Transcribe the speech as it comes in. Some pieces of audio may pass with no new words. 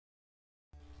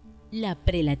La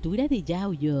prelatura de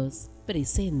Yauyos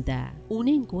presenta un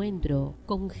encuentro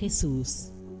con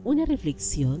Jesús, una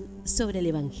reflexión sobre el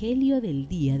Evangelio del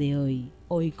día de hoy.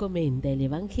 Hoy comenta el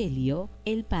Evangelio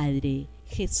el Padre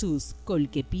Jesús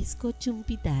Colquepisco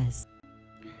Chumpitas.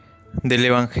 Del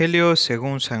Evangelio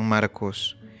según San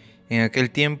Marcos. En aquel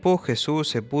tiempo Jesús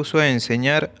se puso a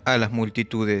enseñar a las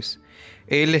multitudes.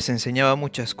 Él les enseñaba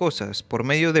muchas cosas por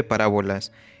medio de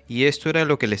parábolas, y esto era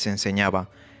lo que les enseñaba.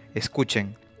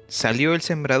 Escuchen, salió el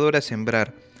sembrador a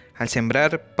sembrar. Al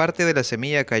sembrar, parte de la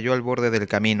semilla cayó al borde del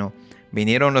camino.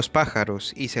 Vinieron los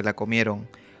pájaros y se la comieron.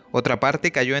 Otra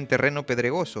parte cayó en terreno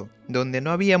pedregoso, donde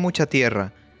no había mucha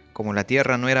tierra. Como la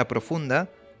tierra no era profunda,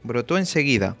 brotó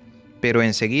enseguida. Pero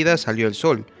enseguida salió el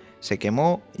sol, se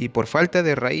quemó y por falta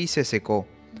de raíz se secó.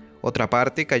 Otra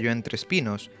parte cayó entre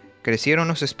espinos, crecieron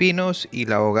los espinos y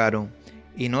la ahogaron,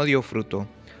 y no dio fruto.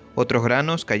 Otros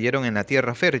granos cayeron en la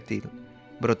tierra fértil,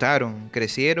 brotaron,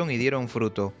 crecieron y dieron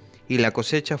fruto, y la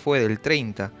cosecha fue del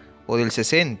 30, o del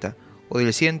 60, o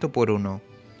del 100 por uno.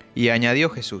 Y añadió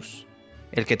Jesús: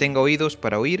 el que tenga oídos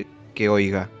para oír, que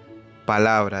oiga.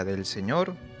 Palabra del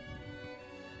Señor.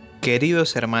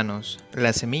 Queridos hermanos,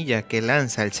 la semilla que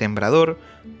lanza el sembrador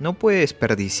no puede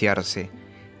desperdiciarse.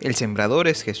 El sembrador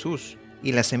es Jesús,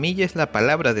 y la semilla es la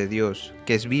palabra de Dios,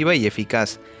 que es viva y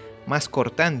eficaz, más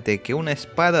cortante que una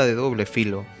espada de doble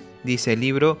filo, dice el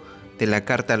libro de la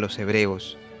carta a los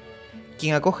Hebreos.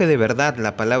 Quien acoge de verdad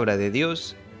la palabra de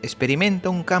Dios, experimenta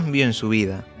un cambio en su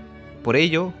vida. Por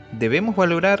ello, debemos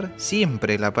valorar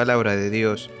siempre la palabra de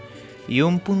Dios, y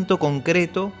un punto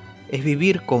concreto es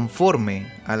vivir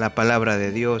conforme a la palabra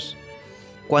de Dios.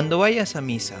 Cuando vayas a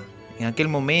misa, en aquel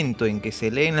momento en que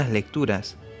se leen las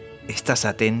lecturas, ¿estás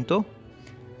atento?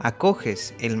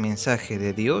 ¿Acoges el mensaje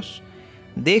de Dios?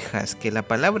 ¿Dejas que la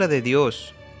palabra de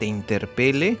Dios te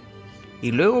interpele?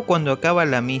 Y luego, cuando acaba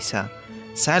la misa,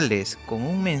 ¿sales con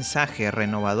un mensaje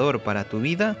renovador para tu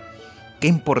vida? Qué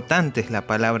importante es la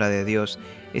palabra de Dios,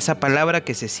 esa palabra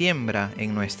que se siembra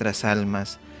en nuestras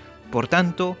almas. Por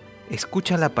tanto,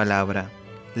 escucha la palabra,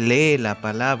 lee la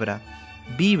palabra,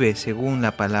 vive según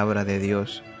la palabra de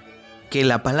Dios. Que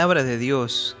la palabra de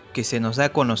Dios que se nos da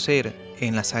a conocer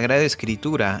en la Sagrada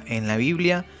Escritura, en la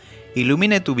Biblia,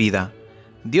 ilumine tu vida.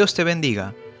 Dios te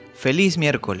bendiga. Feliz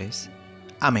miércoles.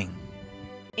 Amén.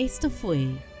 Esto fue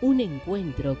un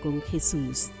encuentro con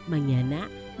Jesús. Mañana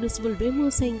nos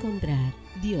volvemos a encontrar.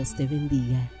 Dios te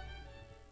bendiga.